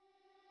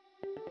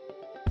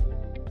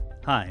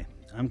Hi,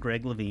 I'm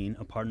Greg Levine,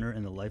 a partner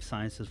in the Life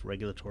Sciences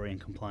Regulatory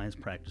and Compliance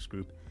Practice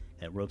Group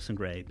at Ropes &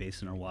 Gray,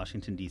 based in our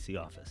Washington, D.C.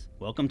 office.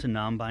 Welcome to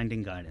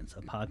Non-Binding Guidance,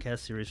 a podcast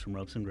series from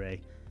Ropes & Gray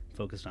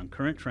focused on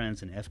current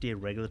trends in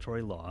FDA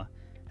regulatory law,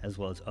 as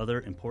well as other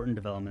important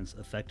developments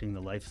affecting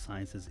the life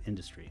sciences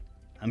industry.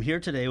 I'm here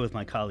today with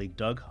my colleague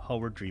Doug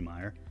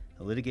Hallward-Driemeier,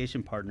 a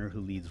litigation partner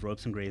who leads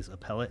Ropes & Gray's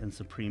appellate and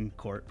Supreme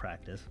Court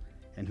practice,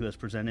 and who has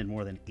presented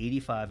more than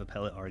 85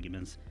 appellate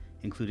arguments,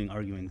 including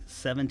arguing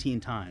 17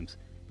 times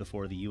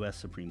before the U.S.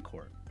 Supreme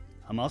Court.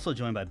 I'm also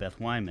joined by Beth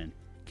Weinman,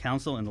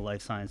 counsel in the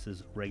Life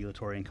Sciences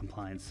Regulatory and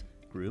Compliance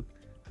Group,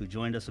 who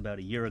joined us about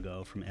a year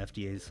ago from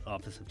FDA's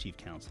Office of Chief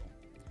Counsel.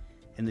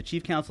 In the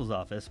Chief Counsel's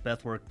office,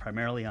 Beth worked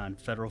primarily on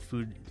Federal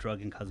Food,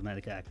 Drug, and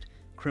Cosmetic Act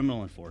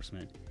criminal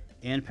enforcement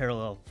and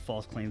parallel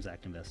False Claims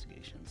Act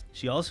investigations.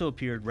 She also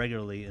appeared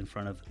regularly in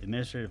front of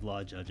administrative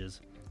law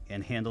judges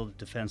and handled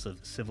defense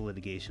of civil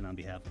litigation on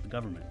behalf of the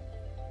government.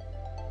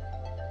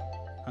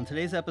 On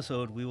today's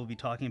episode, we will be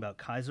talking about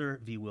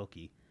Kaiser v.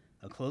 Wilkie,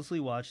 a closely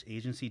watched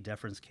agency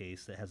deference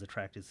case that has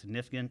attracted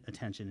significant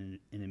attention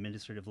in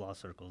administrative law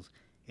circles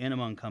and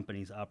among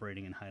companies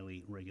operating in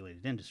highly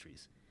regulated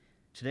industries.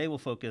 Today, we'll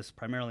focus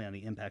primarily on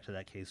the impact of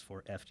that case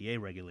for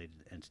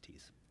FDA-regulated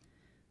entities.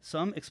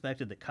 Some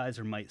expected that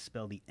Kaiser might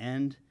spell the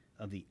end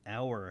of the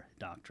Auer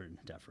doctrine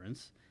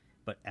deference,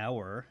 but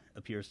Auer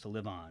appears to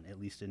live on,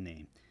 at least in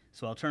name.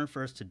 So I'll turn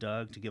first to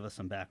Doug to give us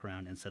some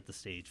background and set the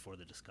stage for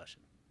the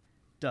discussion.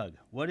 Doug,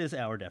 what is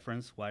Auer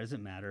deference? Why does it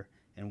matter?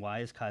 And why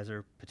is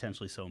Kaiser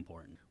potentially so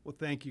important? Well,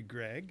 thank you,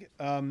 Greg.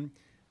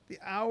 The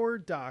Auer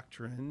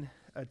doctrine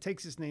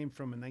takes its name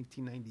from a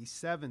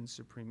 1997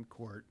 Supreme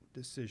Court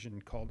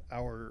decision called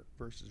Auer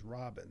versus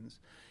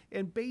Robbins.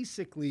 And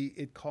basically,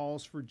 it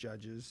calls for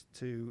judges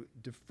to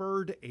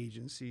defer to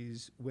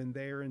agencies when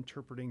they are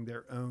interpreting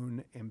their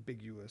own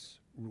ambiguous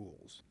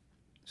rules.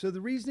 So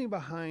the reasoning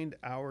behind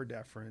Auer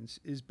deference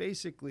is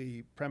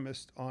basically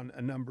premised on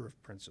a number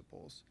of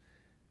principles.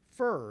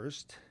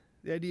 First,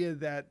 the idea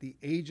that the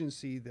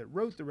agency that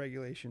wrote the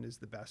regulation is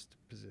the best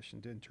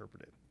position to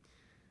interpret it.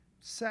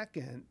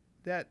 Second,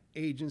 that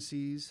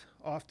agencies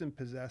often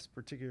possess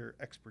particular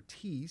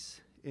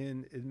expertise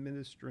in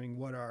administering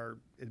what are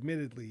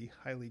admittedly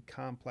highly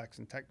complex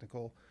and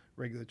technical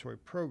regulatory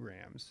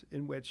programs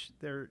in which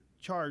they're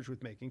charged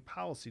with making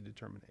policy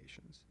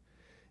determinations.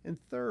 And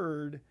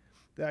third,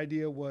 the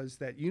idea was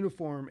that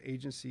uniform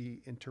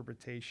agency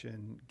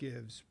interpretation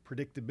gives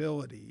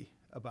predictability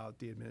about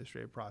the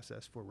administrative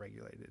process for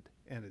regulated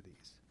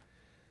entities.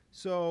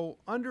 So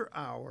under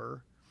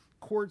Auer,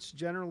 courts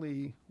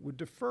generally would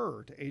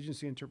defer to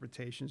agency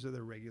interpretations of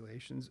their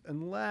regulations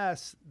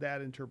unless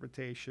that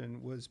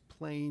interpretation was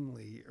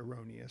plainly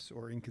erroneous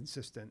or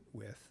inconsistent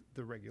with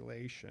the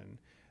regulation,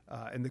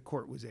 and the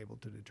court was able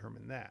to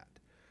determine that.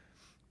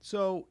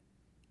 So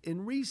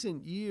in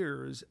recent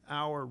years,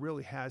 Auer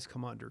really has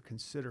come under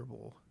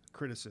considerable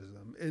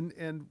criticism.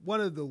 And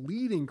one of the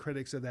leading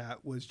critics of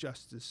that was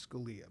Justice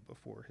Scalia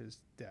before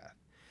his death.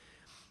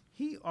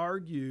 He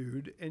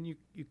argued, and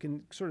you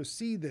can sort of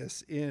see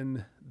this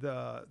in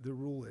the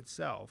rule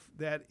itself,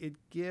 that it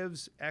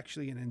gives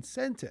actually an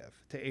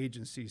incentive to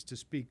agencies to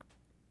speak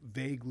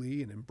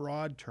vaguely and in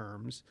broad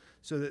terms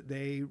so that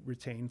they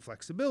retain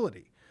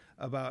flexibility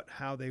about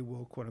how they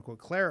will, quote unquote,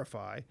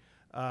 clarify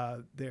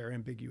their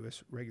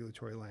ambiguous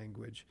regulatory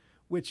language,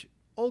 which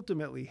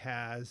ultimately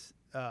has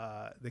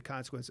the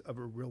consequence of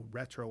a real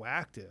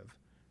retroactive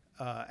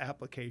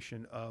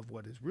application of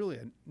what is really,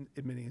 in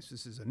many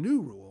instances, a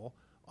new rule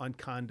on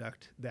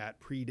conduct that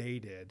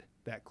predated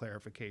that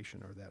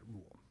clarification or that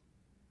rule.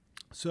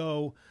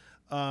 So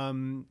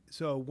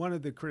one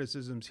of the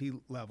criticisms he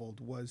leveled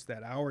was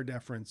that Auer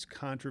deference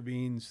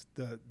contravenes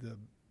the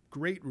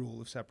great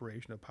rule of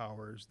separation of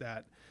powers,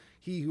 that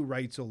he who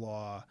writes a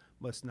law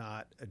must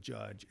not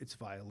adjudge its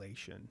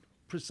violation,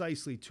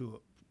 precisely to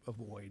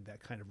avoid that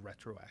kind of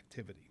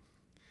retroactivity.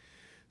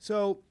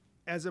 So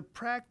as a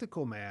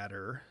practical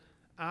matter,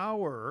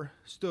 Auer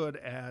stood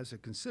as a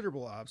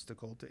considerable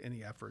obstacle to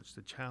any efforts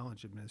to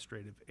challenge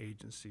administrative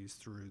agencies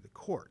through the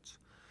courts.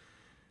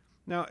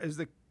 Now, as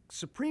the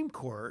Supreme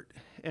Court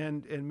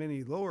and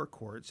many lower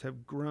courts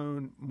have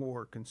grown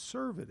more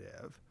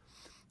conservative,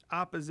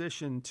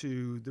 opposition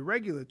to the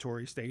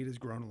regulatory state has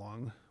grown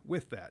along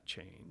with that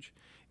change.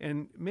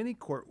 And many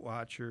court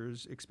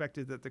watchers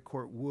expected that the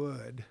court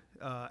would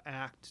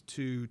act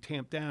to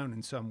tamp down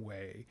in some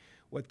way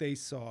what they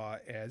saw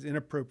as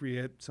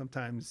inappropriate,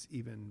 sometimes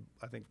even,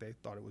 I think they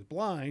thought it was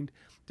blind,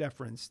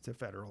 deference to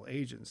federal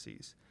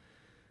agencies.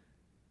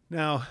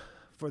 Now,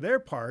 for their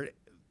part,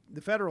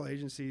 the federal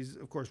agencies,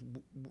 of course,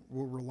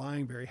 were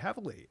relying very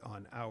heavily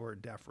on Auer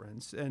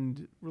deference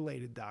and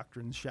related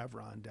doctrines,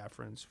 Chevron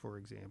deference, for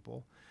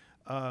example,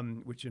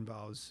 which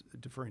involves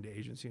deferring to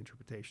agency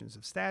interpretations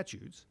of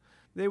statutes.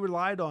 They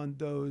relied on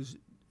those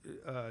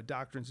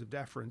doctrines of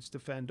deference to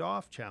fend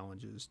off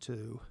challenges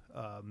to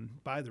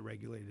by the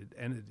regulated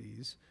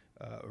entities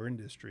or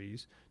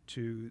industries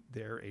to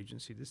their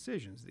agency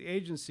decisions. The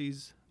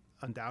agencies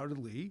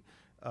undoubtedly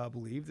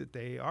believe that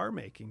they are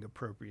making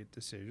appropriate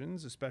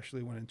decisions,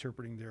 especially when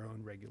interpreting their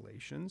own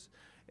regulations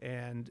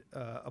and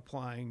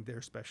applying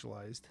their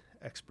specialized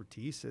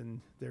expertise,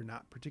 and they're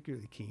not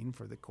particularly keen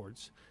for the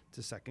courts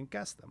to second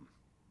guess them.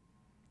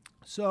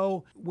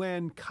 So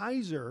when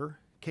Kaiser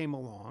came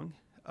along,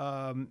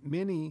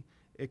 many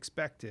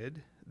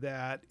expected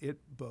that it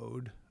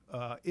bode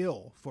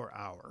ill for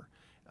Auer,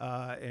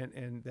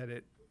 and that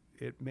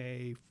it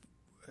may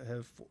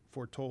have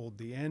foretold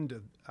the end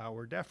of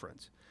Auer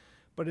deference.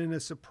 But in a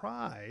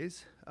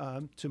surprise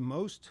to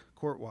most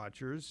court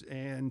watchers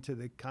and to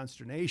the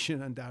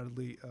consternation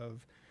undoubtedly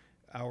of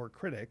our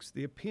critics,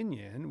 the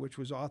opinion, which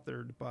was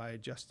authored by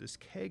Justice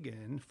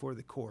Kagan for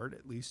the court,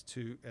 at least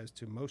as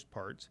to most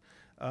parts,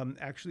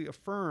 actually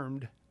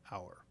affirmed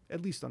Auer,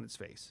 at least on its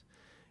face.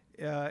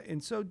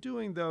 In so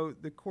doing, though,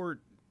 the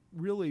court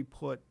really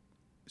put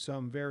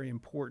some very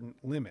important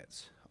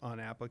limits on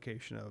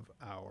application of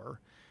Auer,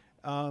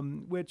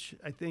 which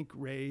I think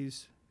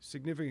raise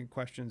significant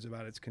questions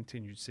about its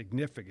continued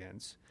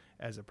significance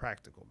as a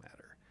practical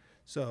matter.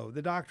 So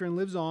the doctrine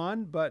lives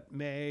on, but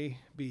may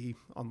be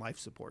on life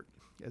support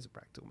as a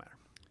practical matter.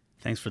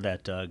 Thanks for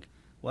that, Doug.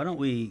 Why don't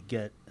we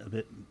get a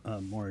bit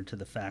more into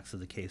the facts of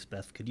the case?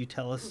 Beth, could you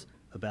tell us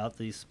about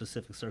these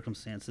specific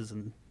circumstances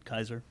in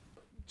Kaiser?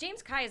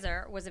 James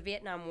Kaiser was a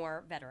Vietnam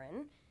War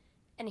veteran,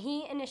 and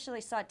he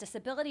initially sought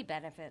disability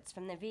benefits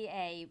from the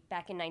VA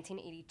back in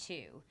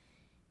 1982.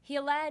 He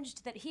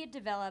alleged that he had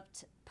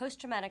developed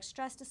post-traumatic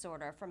stress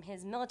disorder from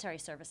his military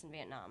service in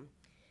Vietnam,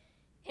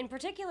 in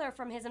particular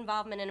from his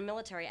involvement in a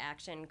military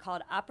action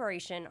called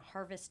Operation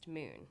Harvest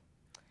Moon.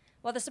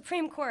 While the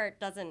Supreme Court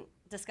doesn't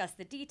discuss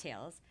the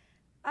details,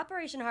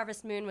 Operation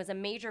Harvest Moon was a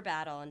major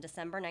battle in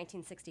December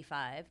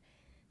 1965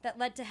 that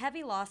led to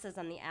heavy losses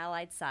on the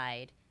Allied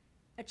side,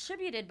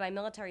 attributed by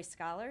military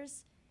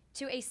scholars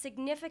to a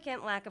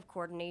significant lack of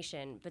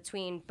coordination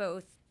between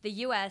both the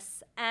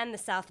U.S. and the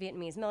South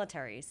Vietnamese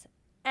militaries,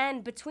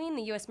 and between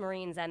the U.S.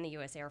 Marines and the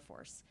U.S. Air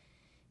Force.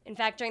 In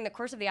fact, during the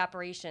course of the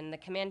operation, the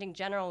commanding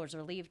general was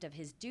relieved of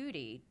his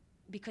duty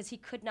because he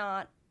could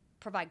not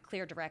provide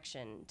clear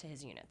direction to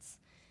his units.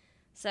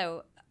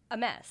 So, a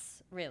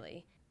mess,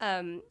 really.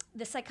 The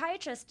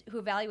psychiatrist who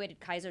evaluated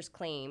Kaiser's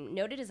claim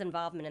noted his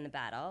involvement in the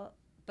battle,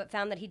 but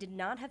found that he did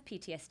not have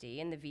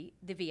PTSD, and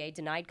the VA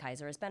denied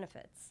Kaiser his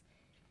benefits.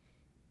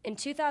 In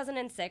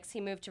 2006,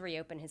 he moved to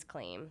reopen his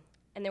claim,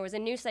 and there was a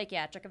new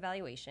psychiatric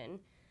evaluation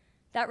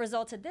that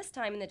resulted this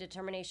time in the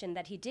determination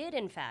that he did,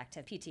 in fact,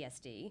 have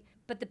PTSD,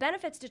 but the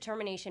benefits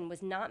determination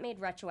was not made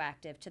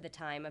retroactive to the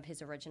time of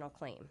his original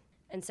claim,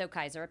 and so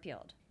Kaiser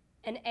appealed.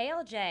 An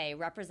ALJ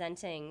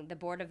representing the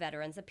Board of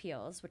Veterans'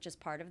 Appeals, which is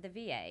part of the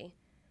VA,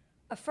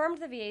 affirmed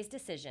the VA's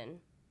decision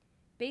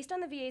based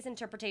on the VA's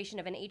interpretation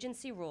of an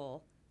agency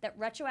rule that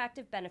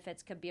retroactive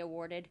benefits could be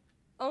awarded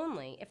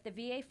only if the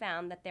VA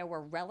found that there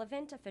were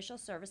relevant official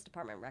service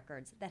department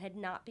records that had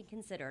not been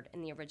considered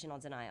in the original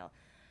denial.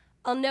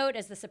 I'll note,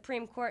 as the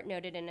Supreme Court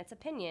noted in its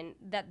opinion,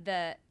 that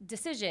the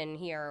decision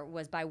here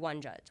was by one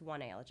judge,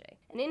 one ALJ.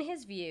 And in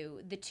his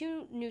view, the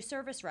two new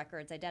service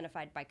records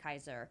identified by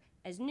Kaiser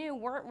as new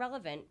weren't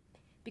relevant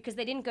because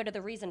they didn't go to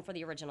the reason for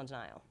the original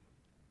denial.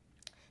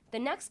 The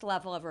next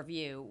level of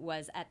review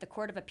was at the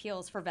Court of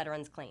Appeals for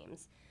Veterans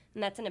Claims,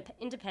 and that's an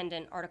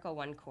independent Article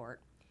I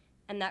court,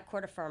 and that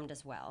court affirmed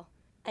as well.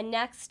 And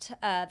next,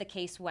 the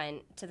case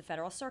went to the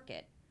Federal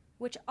Circuit,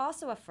 which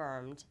also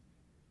affirmed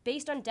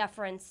based on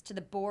deference to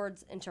the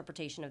board's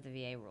interpretation of the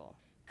VA rule.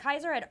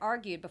 Kaiser had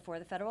argued before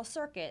the Federal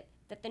Circuit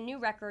that the new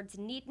records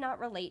need not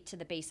relate to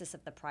the basis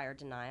of the prior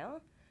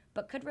denial,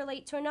 but could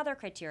relate to another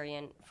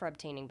criterion for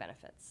obtaining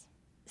benefits.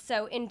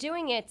 So in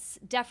doing its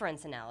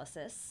deference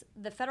analysis,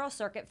 the Federal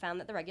Circuit found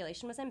that the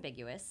regulation was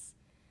ambiguous,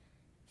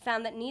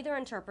 found that neither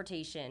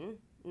interpretation,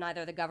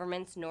 neither the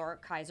government's nor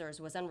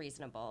Kaiser's, was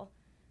unreasonable,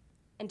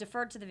 and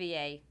deferred to the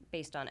VA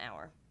based on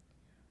Auer,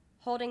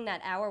 holding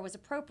that Auer was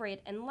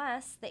appropriate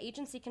unless the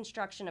agency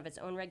construction of its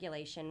own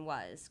regulation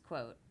was,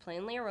 quote,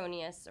 plainly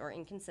erroneous or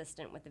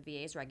inconsistent with the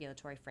VA's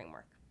regulatory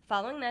framework.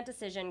 Following that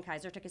decision,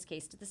 Kaiser took his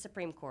case to the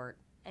Supreme Court,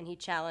 and he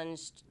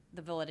challenged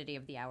the validity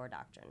of the Auer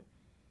doctrine.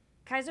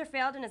 Kaiser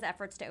failed in his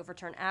efforts to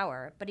overturn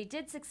Auer, but he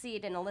did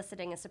succeed in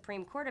eliciting a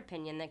Supreme Court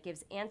opinion that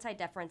gives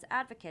anti-deference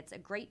advocates a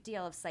great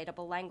deal of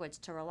citable language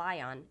to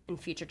rely on in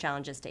future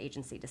challenges to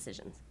agency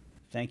decisions.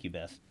 Thank you,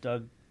 Beth.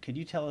 Doug, could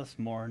you tell us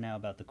more now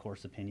about the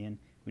court's opinion?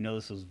 We know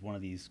this was one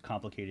of these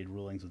complicated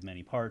rulings with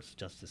many parts,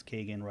 Justice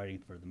Kagan writing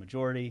for the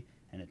majority,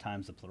 and at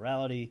times the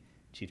plurality,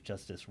 Chief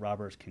Justice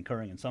Roberts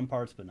concurring in some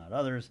parts but not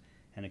others,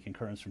 and a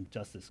concurrence from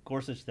Justice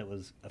Gorsuch that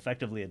was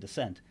effectively a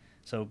dissent.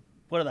 So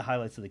what are the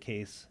highlights of the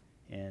case,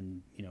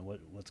 and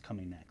what's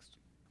coming next?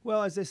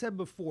 Well, as I said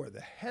before,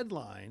 the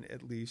headline,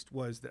 at least,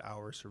 was that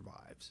Auer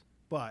survives.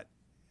 But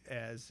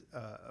as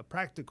a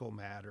practical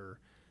matter,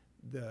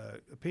 the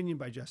opinion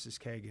by Justice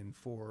Kagan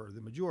for the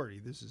majority,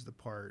 this is the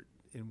part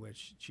in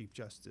which Chief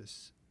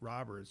Justice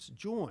Roberts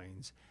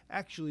joins,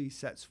 actually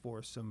sets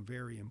forth some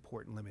very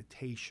important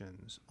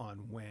limitations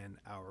on when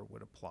Auer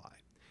would apply.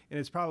 And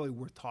it's probably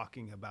worth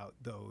talking about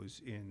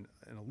those in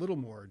a little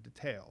more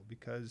detail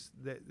because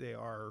they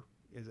are,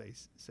 as I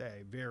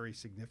say, very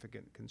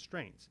significant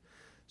constraints.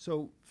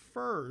 So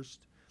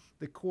first,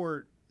 the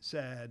court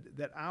said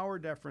that Auer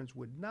deference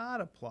would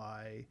not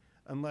apply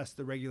unless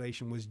the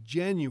regulation was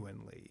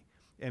genuinely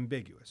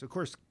ambiguous. Of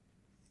course,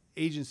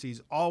 agencies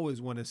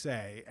always want to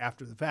say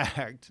after the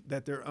fact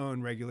that their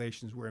own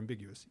regulations were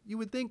ambiguous. You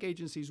would think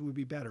agencies would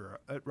be better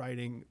at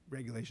writing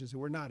regulations that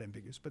were not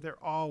ambiguous, but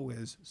they're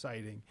always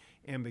citing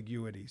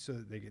ambiguity so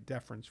that they get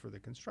deference for the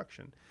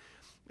construction.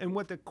 And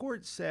what the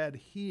court said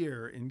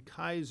here in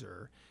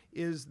Kaiser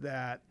is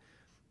that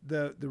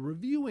the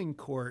reviewing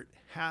court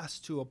has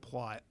to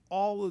apply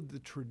all of the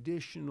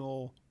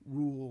traditional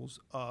rules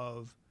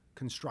of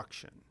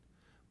construction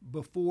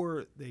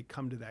before they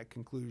come to that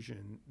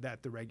conclusion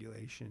that the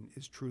regulation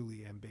is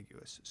truly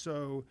ambiguous.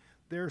 So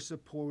they're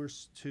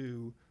supposed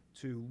to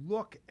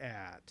look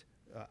at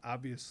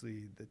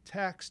obviously the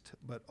text,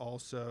 but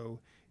also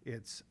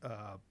its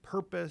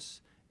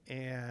purpose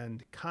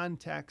and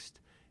context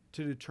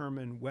to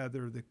determine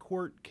whether the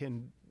court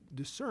can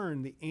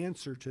discern the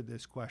answer to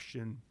this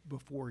question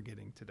before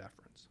getting to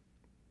deference.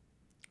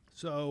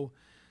 So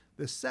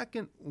the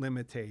second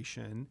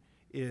limitation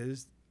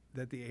is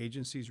that the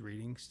agency's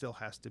reading still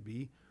has to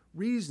be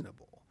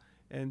reasonable.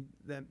 And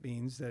that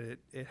means that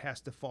it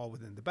has to fall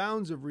within the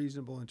bounds of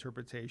reasonable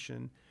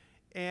interpretation.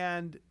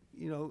 And,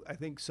 I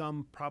think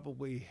some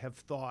probably have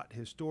thought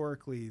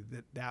historically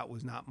that that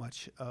was not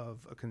much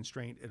of a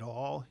constraint at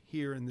all.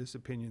 Here in this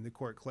opinion, the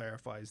court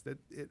clarifies that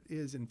it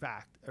is, in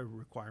fact, a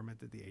requirement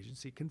that the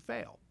agency can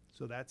fail.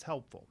 So that's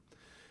helpful.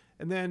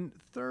 And then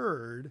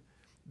third,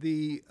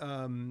 the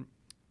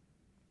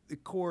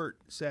court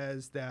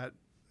says that,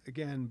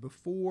 again,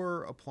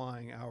 before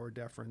applying Auer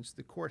deference,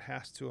 the court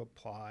has to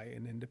apply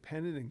an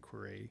independent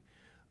inquiry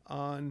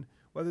on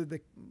whether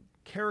the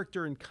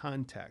character and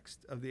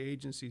context of the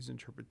agency's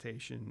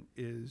interpretation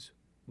is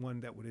one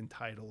that would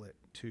entitle it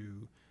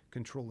to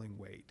controlling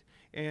weight.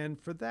 And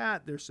for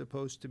that, they're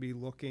supposed to be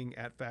looking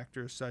at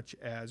factors such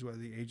as whether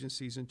the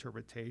agency's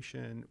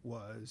interpretation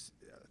was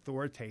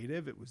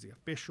authoritative, it was the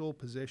official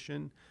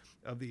position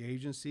of the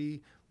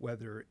agency,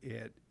 whether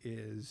it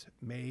is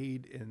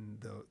made in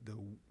the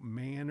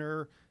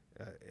manner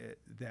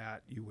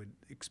that you would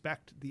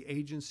expect the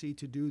agency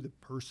to do, the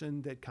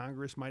person that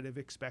Congress might have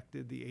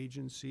expected the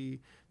agency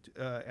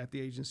at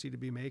the agency to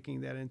be making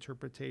that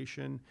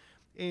interpretation,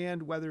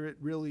 and whether it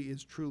really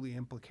is truly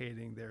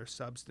implicating their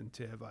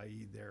substantive,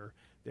 i.e.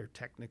 their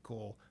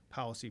technical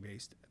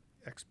policy-based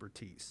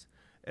expertise.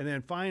 And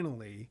then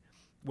finally,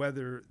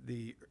 whether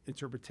the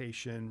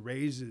interpretation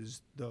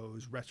raises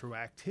those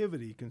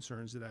retroactivity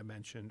concerns that I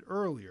mentioned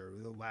earlier,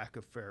 the lack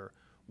of fair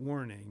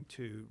warning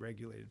to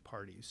regulated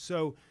parties.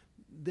 So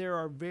there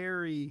are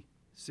very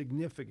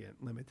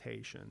significant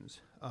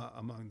limitations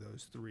among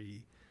those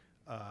three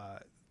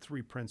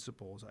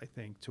principles, I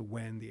think, to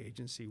when the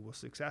agency will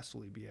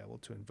successfully be able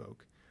to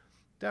invoke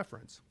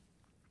deference.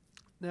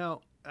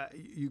 Now,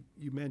 you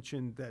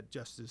mentioned that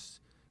Justice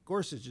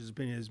Gorsuch's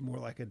opinion is more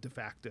like a de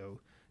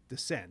facto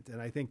dissent,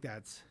 and I think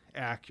that's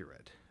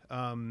accurate.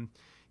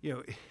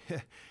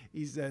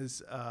 He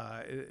says,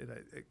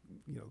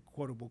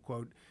 quotable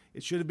quote,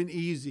 "It should have been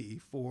easy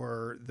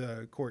for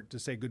the court to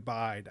say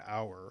goodbye to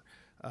Auer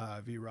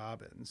v.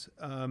 Robbins."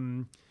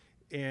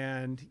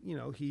 And,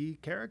 he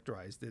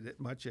characterized it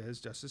much as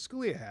Justice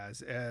Scalia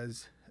has,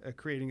 as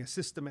creating a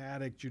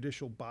systematic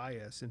judicial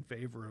bias in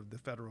favor of the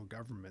federal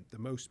government, the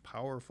most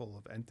powerful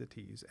of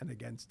entities, and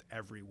against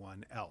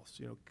everyone else,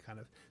 kind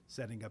of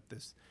setting up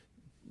this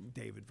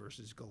David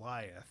versus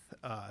Goliath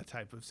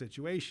type of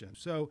situation.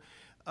 So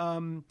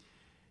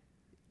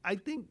I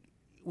think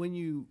when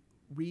you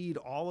read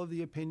all of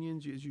the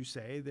opinions, as you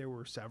say, there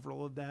were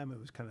several of them. It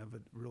was kind of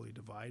a really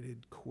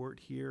divided court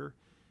here.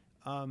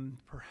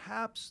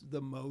 Perhaps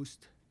the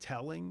most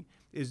telling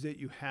is that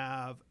you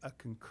have a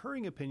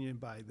concurring opinion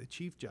by the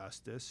Chief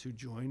Justice, who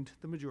joined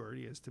the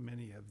majority as to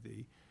many of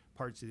the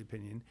parts of the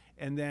opinion,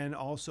 and then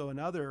also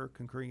another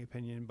concurring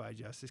opinion by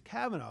Justice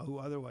Kavanaugh, who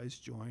otherwise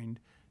joined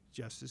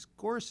Justice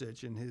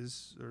Gorsuch in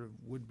his sort of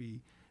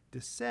would-be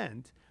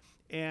dissent.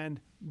 And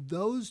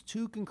those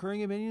two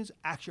concurring opinions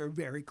actually are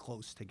very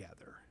close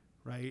together,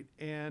 right?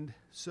 And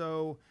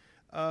so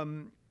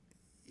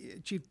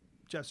Chief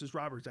Justice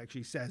Roberts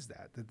actually says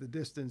that the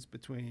distance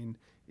between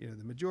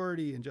the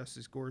majority and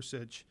Justice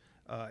Gorsuch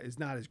is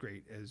not as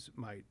great as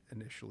might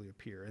initially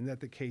appear, and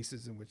that the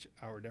cases in which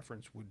Auer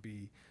deference would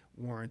be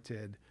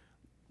warranted,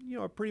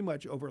 pretty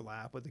much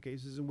overlap with the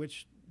cases in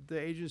which the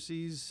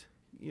agency's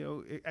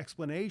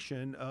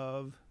explanation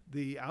of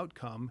the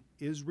outcome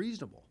is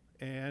reasonable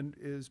and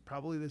is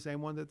probably the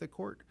same one that the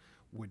court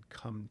would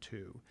come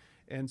to.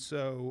 And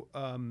so,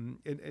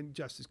 and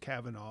Justice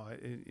Kavanaugh,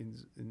 in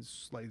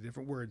slightly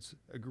different words,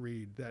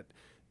 agreed that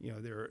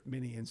there are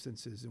many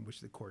instances in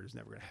which the court is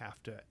never going to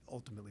have to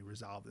ultimately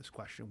resolve this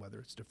question, whether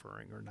it's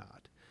deferring or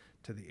not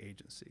to the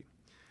agency.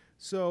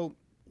 So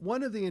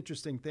one of the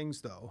interesting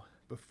things, though,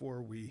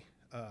 before we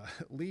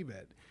leave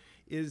it,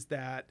 is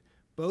that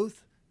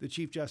both the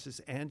Chief Justice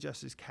and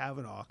Justice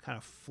Kavanaugh kind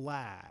of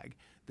flag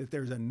that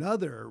there's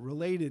another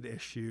related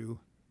issue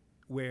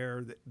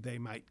where they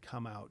might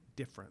come out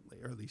differently,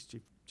 or at least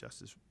Chief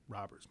Justice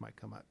Roberts might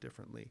come out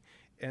differently.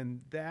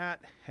 And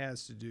that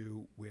has to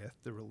do with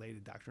the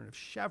related doctrine of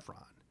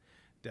Chevron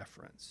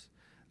deference.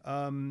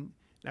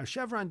 Now,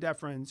 Chevron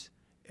deference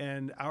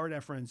and our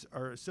deference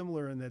are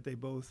similar in that they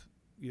both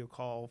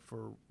call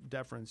for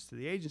deference to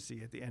the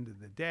agency at the end of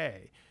the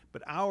day.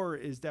 But our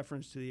is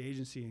deference to the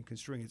agency in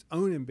construing its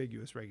own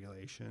ambiguous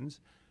regulations,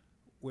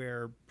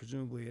 where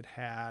presumably it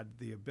had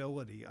the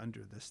ability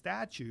under the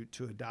statute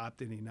to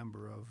adopt any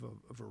number of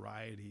a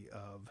variety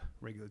of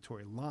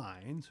regulatory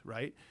lines,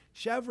 right?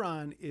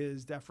 Chevron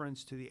is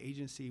deference to the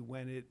agency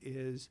when it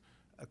is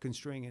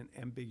construing an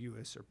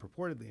ambiguous or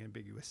purportedly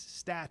ambiguous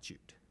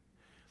statute.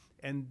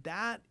 And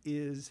that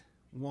is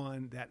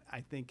one that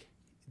I think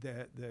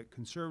the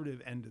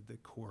conservative end of the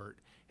court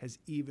has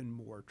even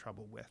more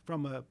trouble with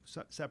from a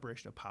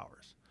separation of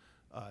powers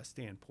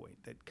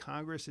standpoint, that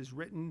Congress is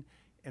written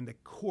and the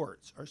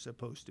courts are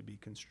supposed to be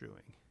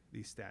construing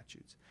these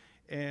statutes.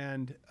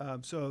 And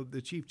so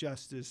the Chief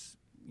Justice,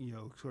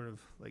 sort of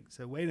like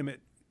said, wait a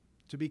minute,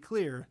 to be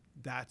clear,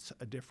 that's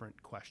a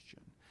different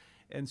question.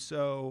 And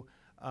so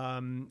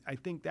I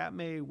think that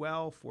may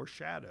well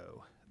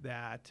foreshadow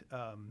that,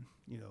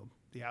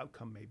 the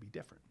outcome may be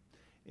different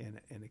in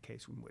a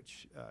case in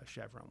which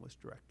Chevron was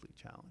directly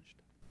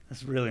challenged.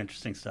 That's really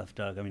interesting stuff,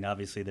 Doug. I mean,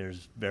 obviously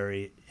there's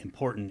very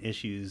important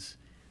issues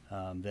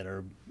that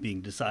are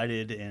being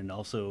decided and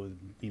also,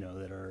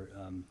 that are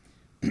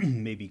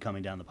maybe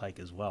coming down the pike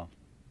as well.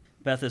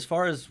 Beth, as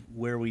far as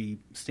where we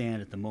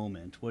stand at the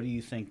moment, what do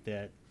you think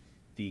that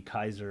the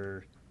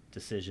Kisor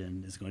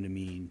decision is going to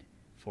mean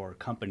for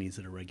companies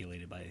that are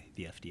regulated by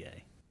the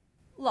FDA?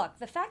 Look,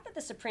 the fact that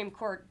the Supreme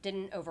Court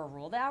didn't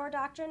overrule the Auer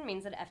Doctrine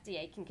means that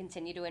FDA can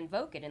continue to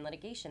invoke it in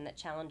litigation that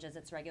challenges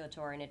its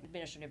regulatory and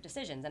administrative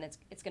decisions, and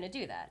it's going to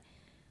do that.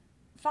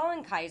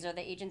 Following Kisor,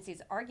 the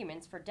agency's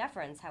arguments for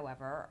deference,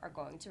 however, are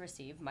going to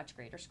receive much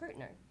greater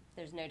scrutiny.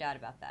 There's no doubt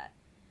about that.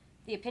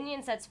 The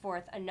opinion sets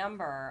forth a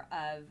number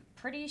of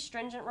pretty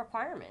stringent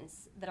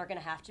requirements that are going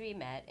to have to be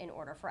met in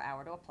order for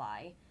Auer to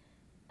apply,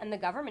 and the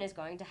government is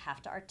going to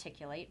have to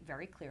articulate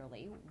very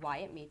clearly why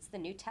it meets the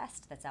new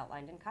test that's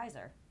outlined in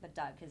Kisor that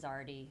Doug has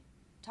already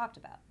talked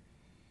about.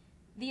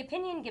 The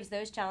opinion gives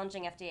those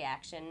challenging FDA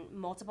action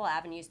multiple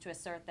avenues to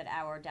assert that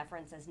Auer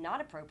deference is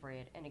not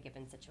appropriate in a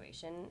given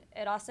situation.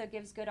 It also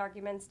gives good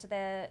arguments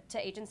to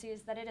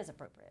agencies that it is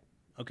appropriate.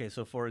 Okay,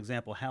 so for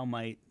example, how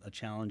might a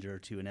challenger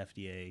to an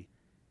FDA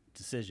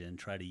decision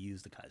try to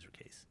use the Kisor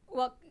case?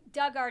 Well,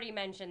 Doug already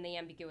mentioned the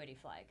ambiguity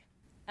flag.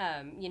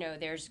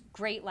 There's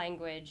great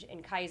language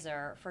in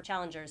Kisor for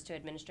challengers to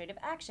administrative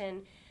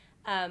action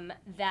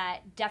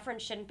that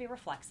deference shouldn't be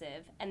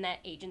reflexive and that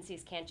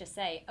agencies can't just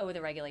say, oh,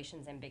 the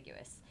regulation's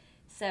ambiguous.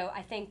 So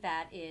I think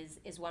that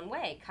is one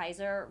way.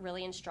 Kisor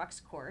really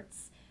instructs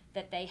courts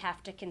that they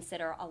have to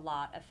consider a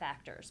lot of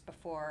factors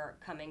before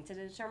coming to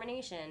the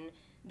determination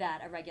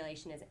that a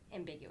regulation is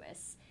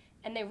ambiguous.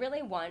 And they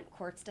really want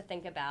courts to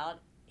think about,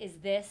 is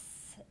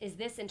this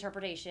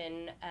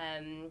interpretation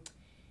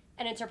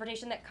an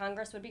interpretation that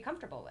Congress would be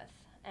comfortable with?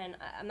 And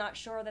I'm not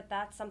sure that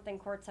that's something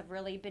courts have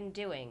really been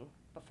doing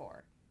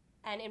before.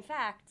 And in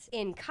fact,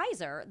 in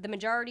Kisor, the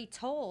majority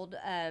told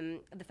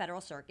the Federal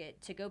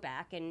Circuit to go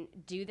back and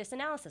do this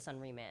analysis on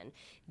remand.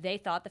 They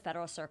thought the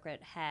Federal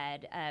Circuit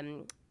had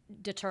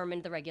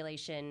determined the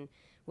regulation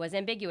was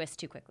ambiguous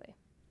too quickly.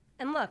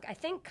 And look, I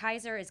think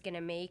Kisor is going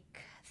to make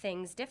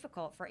things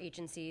difficult for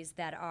agencies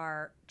that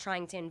are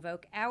trying to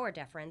invoke Auer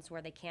deference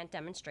where they can't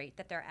demonstrate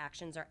that their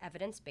actions are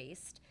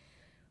evidence-based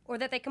or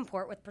that they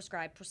comport with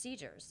prescribed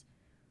procedures.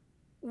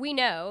 We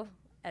know,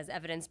 as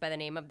evidenced by the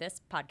name of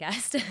this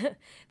podcast,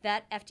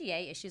 that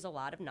FDA issues a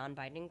lot of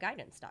non-binding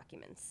guidance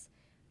documents.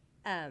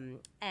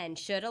 And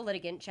should a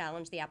litigant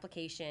challenge the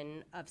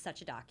application of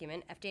such a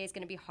document, FDA is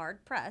going to be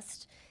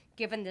hard-pressed,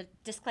 given the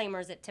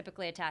disclaimers it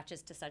typically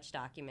attaches to such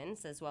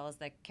documents, as well as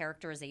the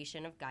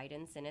characterization of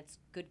guidance in its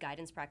good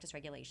guidance practice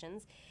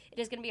regulations. It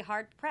is going to be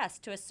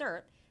hard-pressed to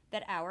assert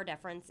that Auer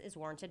deference is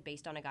warranted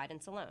based on a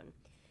guidance alone.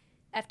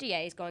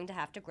 FDA is going to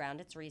have to ground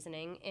its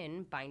reasoning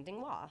in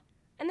binding law.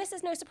 And this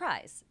is no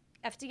surprise.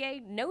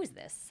 FDA knows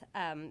this.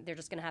 They're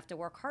just going to have to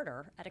work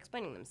harder at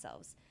explaining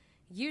themselves.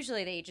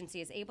 Usually the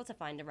agency is able to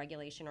find a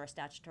regulation or a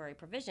statutory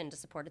provision to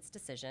support its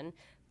decision,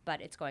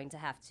 but it's going to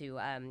have to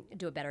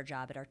do a better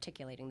job at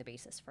articulating the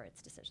basis for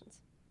its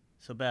decisions.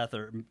 So Beth,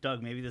 or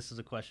Doug, maybe this is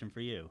a question for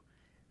you.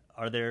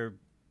 Are there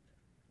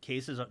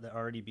cases that are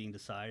already being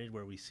decided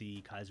where we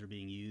see Kisor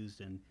being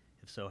used, and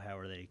if so, how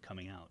are they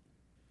coming out?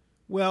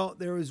 Well,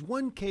 there was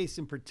one case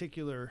in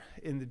particular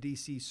in the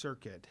D.C.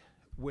 Circuit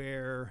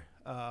where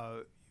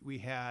we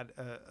had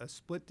a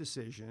split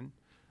decision,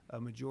 a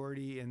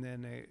majority, and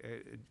then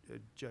a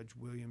Judge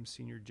Williams,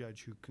 senior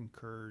judge, who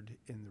concurred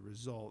in the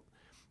result.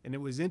 And it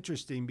was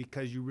interesting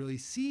because you really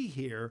see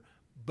here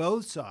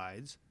both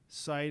sides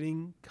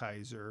citing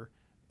Kisor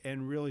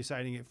and really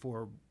citing it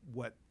for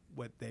what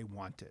they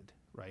wanted,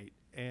 right?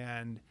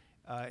 And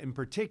In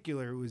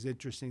particular, it was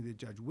interesting that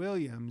Judge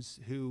Williams,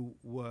 who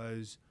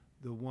was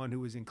the one who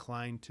was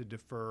inclined to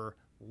defer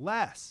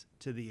less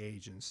to the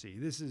agency.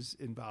 This is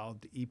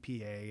involved the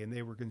EPA, and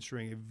they were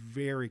construing a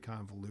very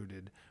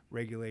convoluted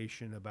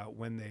regulation about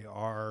when they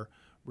are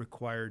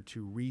required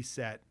to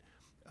reset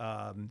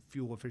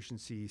fuel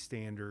efficiency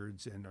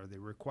standards, and are they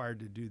required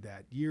to do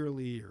that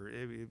yearly, or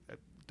I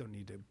don't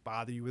need to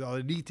bother you with all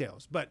the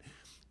details. But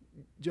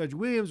Judge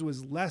Williams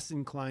was less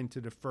inclined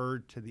to defer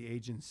to the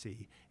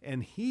agency,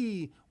 and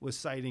he was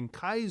citing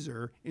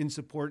Kaiser in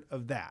support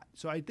of that.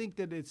 So I think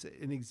that it's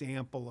an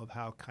example of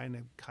how kind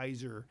of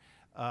Kaiser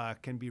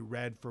can be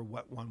read for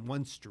what one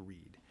wants to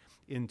read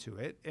into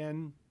it.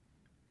 And,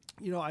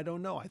 I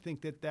don't know. I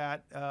think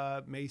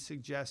that may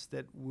suggest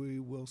that we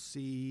will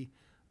see,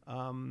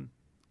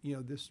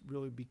 this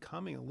really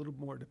becoming a little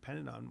more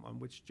dependent on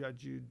which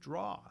judge you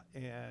draw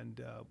and,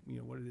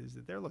 what it is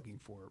that they're looking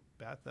for.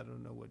 Beth, I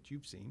don't know what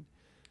you've seen.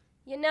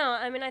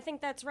 I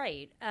think that's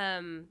right.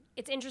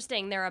 It's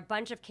interesting. There are a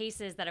bunch of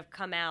cases that have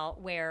come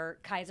out where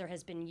Kaiser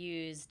has been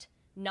used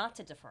not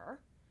to defer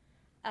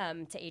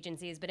to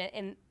agencies, but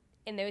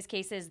in those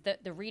cases,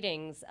 the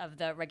readings of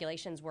the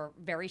regulations were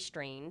very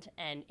strained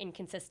and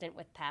inconsistent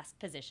with past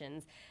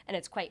positions, and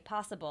it's quite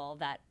possible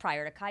that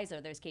prior to Kaiser,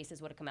 those cases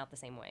would have come out the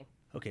same way.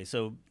 Okay,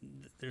 so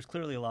there's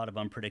clearly a lot of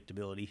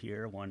unpredictability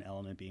here, one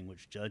element being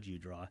which judge you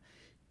draw.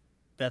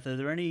 Beth, are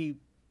there any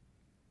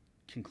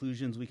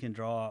conclusions we can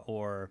draw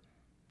or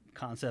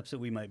concepts that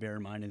we might bear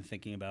in mind in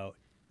thinking about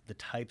the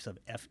types of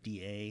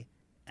FDA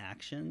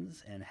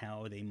actions and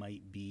how they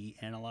might be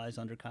analyzed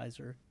under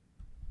Kaiser?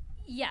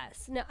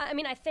 Yes. No,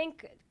 I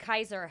think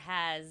Kaiser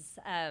has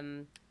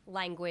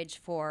language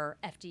for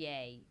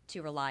FDA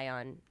to rely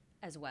on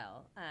as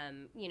well.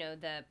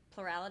 The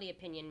plurality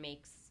opinion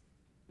makes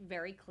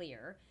very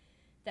clear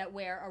that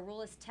where a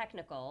rule is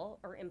technical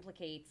or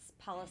implicates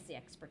policy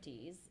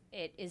expertise,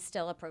 it is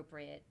still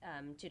appropriate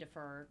to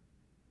defer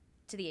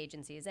to the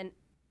agencies. And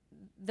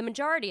the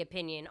majority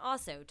opinion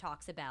also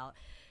talks about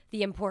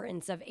the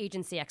importance of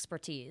agency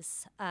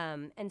expertise.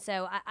 And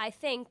so I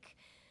think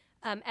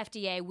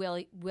FDA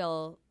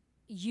will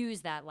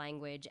use that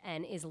language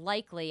and is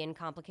likely in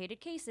complicated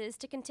cases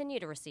to continue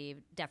to receive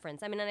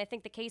deference. And I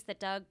think the case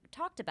that Doug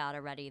talked about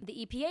already,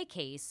 the EPA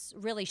case,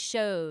 really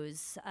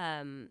shows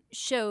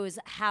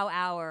how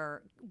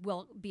our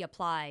will be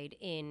applied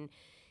in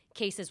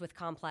cases with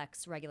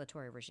complex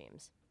regulatory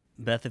regimes.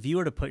 Beth, if you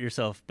were to put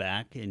yourself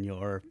back in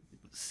your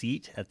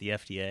seat at the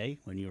FDA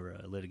when you were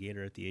a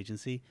litigator at the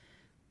agency,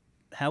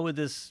 how would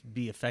this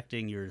be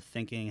affecting your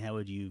thinking? How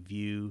would you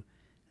view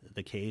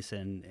the case,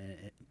 and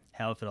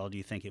how, if at all, do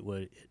you think it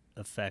would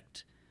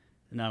affect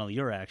not only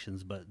your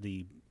actions but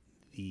the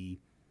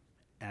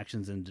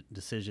actions and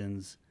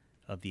decisions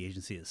of the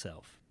agency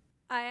itself?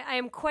 I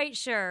am quite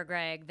sure,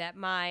 Greg, that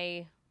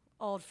my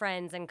old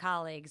friends and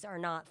colleagues are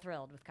not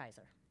thrilled with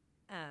Kaiser.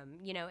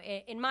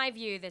 In my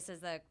view, this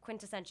is a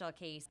quintessential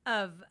case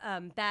of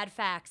bad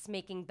facts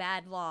making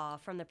bad law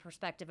from the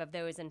perspective of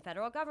those in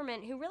federal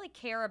government who really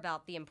care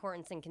about the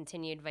importance and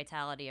continued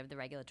vitality of the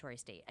regulatory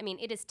state.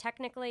 It is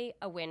technically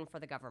a win for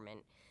the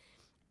government.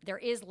 There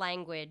is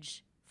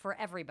language for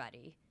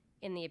everybody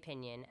in the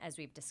opinion, as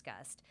we've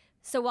discussed.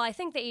 So while I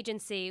think the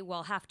agency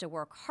will have to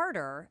work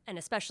harder, and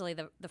especially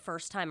the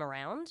first time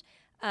around,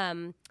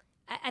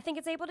 I think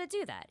it's able to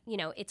do that.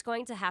 It's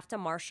going to have to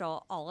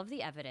marshal all of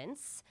the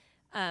evidence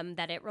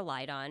that it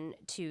relied on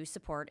to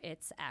support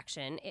its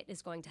action. It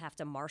is going to have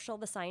to marshal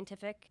the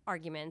scientific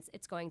arguments.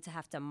 It's going to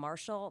have to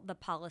marshal the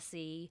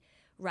policy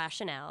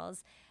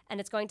rationales, and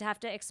it's going to have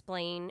to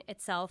explain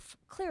itself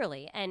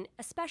clearly. And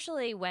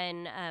especially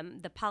when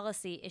the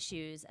policy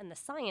issues and the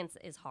science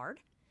is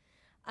hard,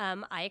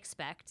 I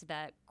expect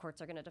that courts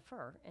are going to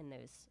defer in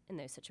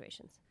those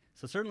situations.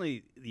 So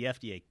certainly the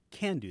FDA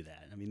can do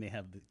that. They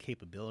have the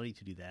capability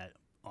to do that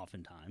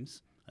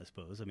oftentimes, I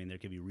suppose. There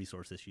could be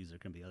resource issues. There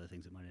can be other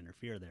things that might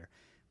interfere there.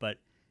 But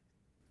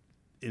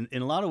in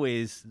a lot of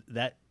ways,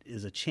 that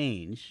is a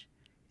change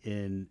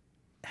in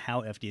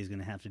how FDA is going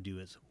to have to do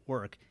its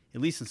work,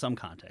 at least in some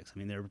contexts.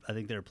 I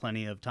think there are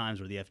plenty of times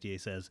where the FDA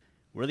says,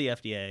 we're the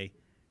FDA,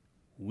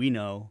 we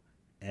know,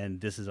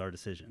 and this is our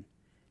decision.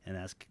 And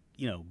that's,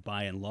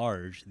 by and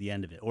large, the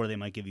end of it. Or they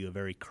might give you a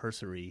very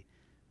cursory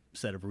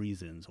set of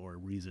reasons or a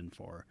reason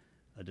for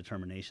a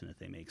determination that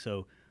they make.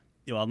 So,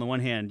 on the one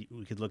hand,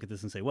 we could look at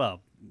this and say,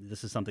 well,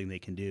 this is something they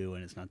can do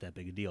and it's not that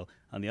big a deal.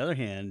 On the other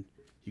hand,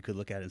 you could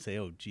look at it and say,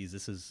 oh, geez,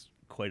 this is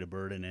quite a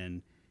burden.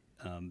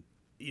 And,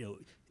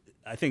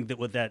 I think that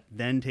what that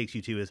then takes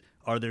you to is,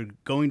 are there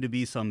going to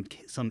be some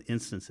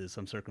instances,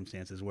 some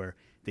circumstances where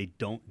they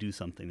don't do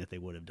something that they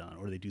would have done,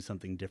 or they do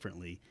something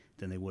differently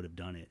than they would have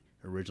done it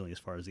originally as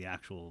far as the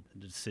actual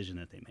decision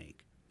that they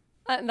make?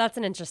 That's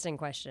an interesting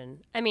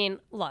question.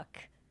 Look,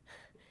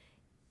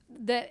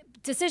 the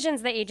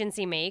decisions the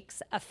agency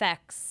makes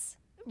affects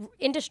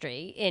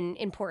industry in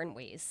important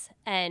ways.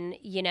 And,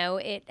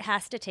 it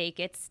has to take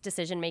its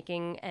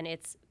decision-making and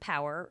its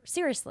power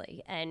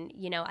seriously. And,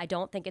 I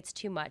don't think it's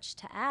too much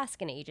to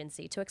ask an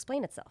agency to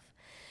explain itself.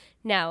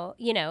 Now,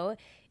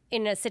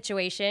 in a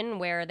situation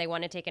where they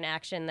want to take an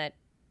action that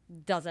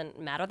doesn't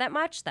matter that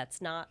much,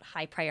 that's not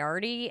high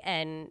priority,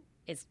 and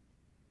is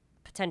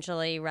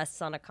potentially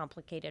rests on a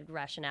complicated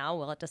rationale,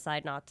 will it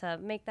decide not to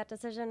make that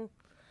decision?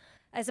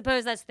 I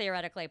suppose that's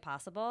theoretically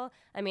possible.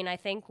 I mean, I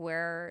think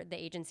where the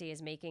agency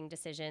is making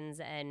decisions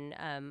and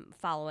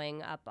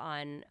following up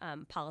on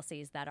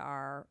policies that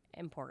are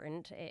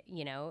important, it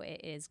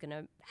is going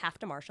to have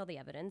to marshal the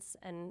evidence,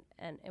 and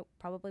it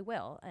probably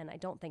will. And I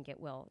don't think it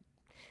will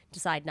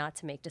decide not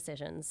to make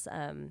decisions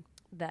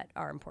that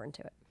are important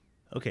to it.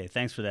 Okay,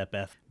 thanks for that,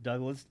 Beth.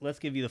 Doug, let's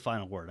give you the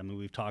final word. I mean,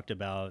 we've talked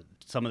about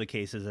some of the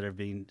cases that are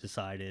being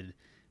decided.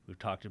 We've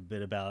talked a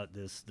bit about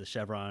the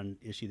Chevron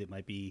issue that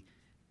might be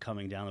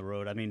coming down the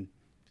road. I mean,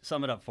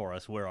 sum it up for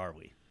us. Where are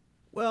we?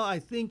 Well, I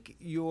think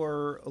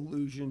your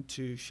allusion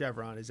to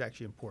Chevron is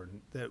actually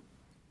important. That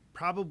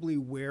probably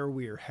where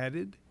we are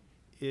headed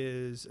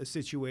is a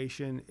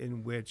situation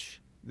in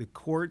which the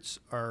courts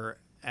are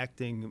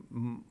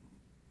acting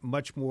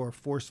much more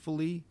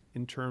forcefully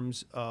in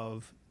terms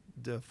of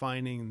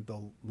defining the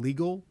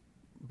legal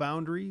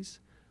boundaries,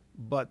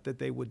 but that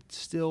they would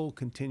still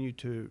continue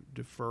to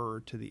defer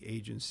to the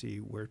agency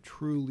where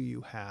truly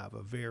you have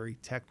a very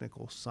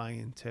technical,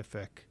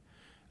 scientific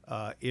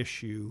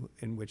issue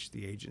in which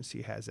the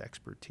agency has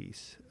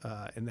expertise.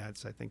 And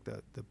that's, I think,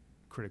 the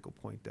critical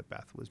point that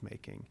Beth was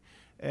making.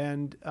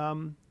 And,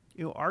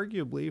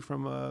 arguably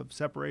from a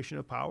separation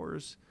of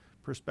powers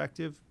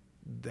perspective,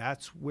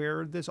 that's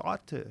where this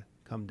ought to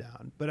come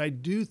down. But I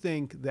do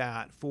think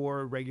that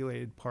for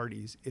regulated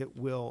parties, it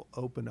will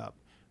open up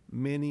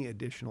many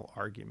additional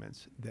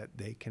arguments that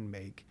they can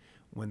make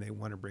when they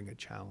want to bring a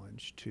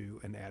challenge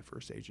to an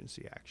adverse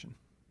agency action.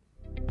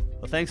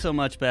 Well, thanks so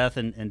much, Beth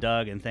and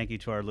Doug, and thank you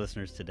to our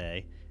listeners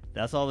today.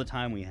 That's all the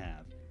time we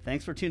have.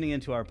 Thanks for tuning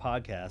into our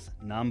podcast,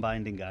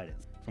 Non-Binding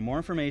Guidance. For more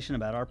information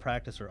about our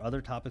practice or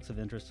other topics of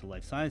interest to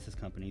life sciences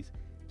companies,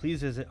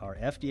 please visit our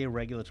FDA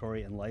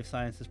regulatory and life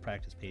sciences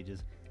practice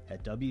pages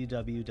at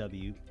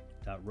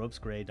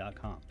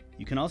www.ropesgray.com.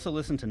 You can also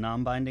listen to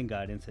Non-Binding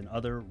Guidance and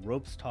other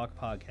Ropes Talk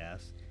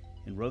podcasts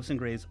in Ropes &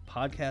 Gray's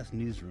podcast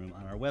newsroom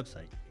on our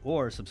website,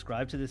 or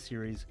subscribe to this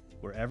series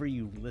wherever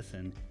you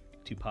listen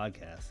to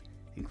podcasts,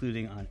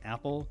 including on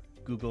Apple,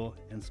 Google,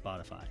 and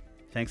Spotify.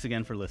 Thanks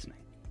again for listening.